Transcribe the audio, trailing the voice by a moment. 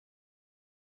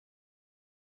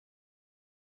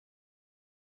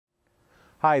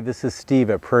Hi, this is Steve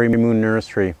at Prairie Moon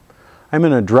Nursery. I'm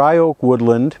in a dry oak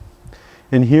woodland,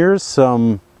 and here's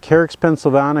some Carex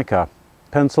pensylvanica,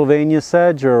 Pennsylvania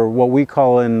sedge, or what we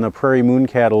call in the Prairie Moon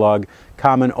catalog,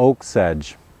 common oak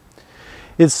sedge.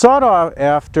 It's sought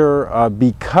after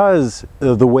because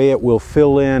of the way it will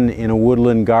fill in a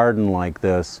woodland garden like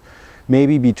this.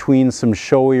 Maybe between some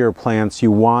showier plants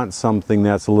you want something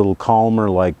that's a little calmer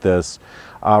like this.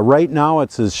 Right now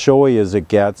it's as showy as it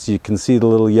gets. You can see the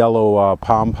little yellow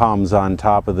pom-poms on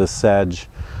top of the sedge.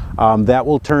 That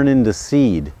will turn into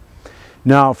seed.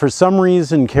 Now, for some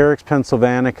reason, Carex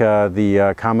pensylvanica,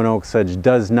 the common oak sedge,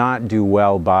 does not do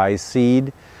well by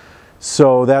seed.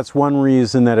 So that's one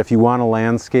reason that if you want to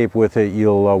landscape with it,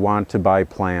 you'll want to buy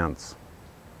plants.